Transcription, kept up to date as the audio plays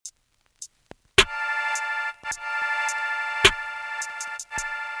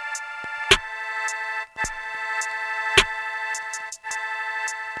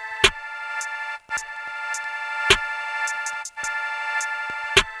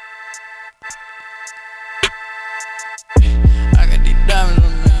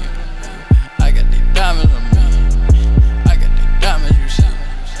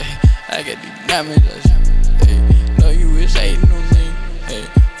damage us. Hey, know you was hating on me. Hey,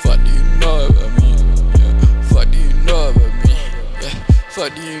 fuck do you know about me? Yeah, fuck do you know about me? Yeah,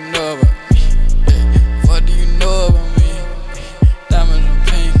 fuck do you know about me? Yeah, fuck do you know about me? Diamonds on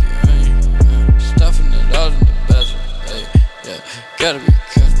pinky ring, stuffing it all in the bezel. Hey, yeah, gotta be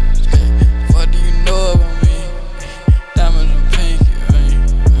careful. Hey, what do you know about me? Diamonds on pinky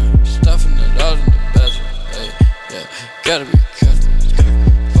ring, stuffing it all in the bezel. Hey, yeah, gotta be careful.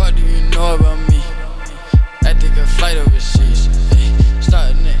 What do you know about me? I take a flight overseas. Hey,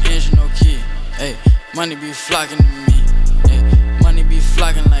 starting the engine, no key. Hey, money be flocking to me. Hey, money be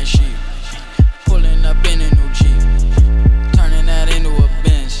flocking like sheep. Pulling up in a new Jeep, turning that into a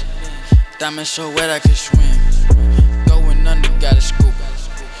Benz. Diamonds so wet I can swim. Going under, got a scoop.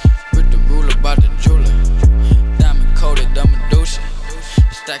 With the ruler, about the jeweler. Diamond coated, the Medusa.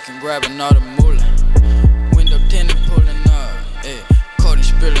 Stacking, grabbing all the moolah. Window tinted, pulling up. Ay, Cody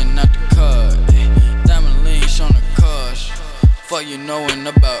spilling out the card. Ay, diamond links on the cars. Fuck you knowing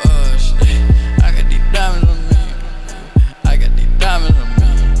about us. Ay, I got these diamonds on me. I got these diamonds on me.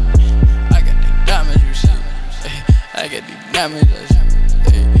 I got these diamonds, you see. Ay, I got these diamonds, I see.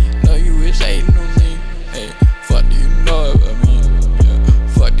 Ay, know you was hating on me. Ay, fuck do you know about me? Yeah,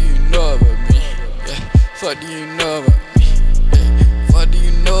 fuck do you know about me? Yeah, fuck do you know about me? Yeah, fuck do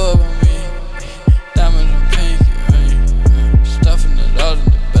you know about me? Diamonds on pinky ring, stuffing it all in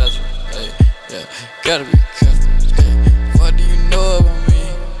the bezel. Hey, yeah, gotta be careful. Hey, what do you know about me?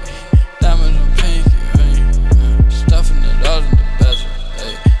 Diamonds on pinky ring, stuffing it all in the bezel.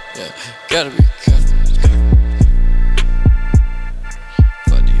 Hey, yeah, gotta be careful.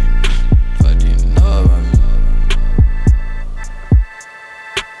 What do you know about me?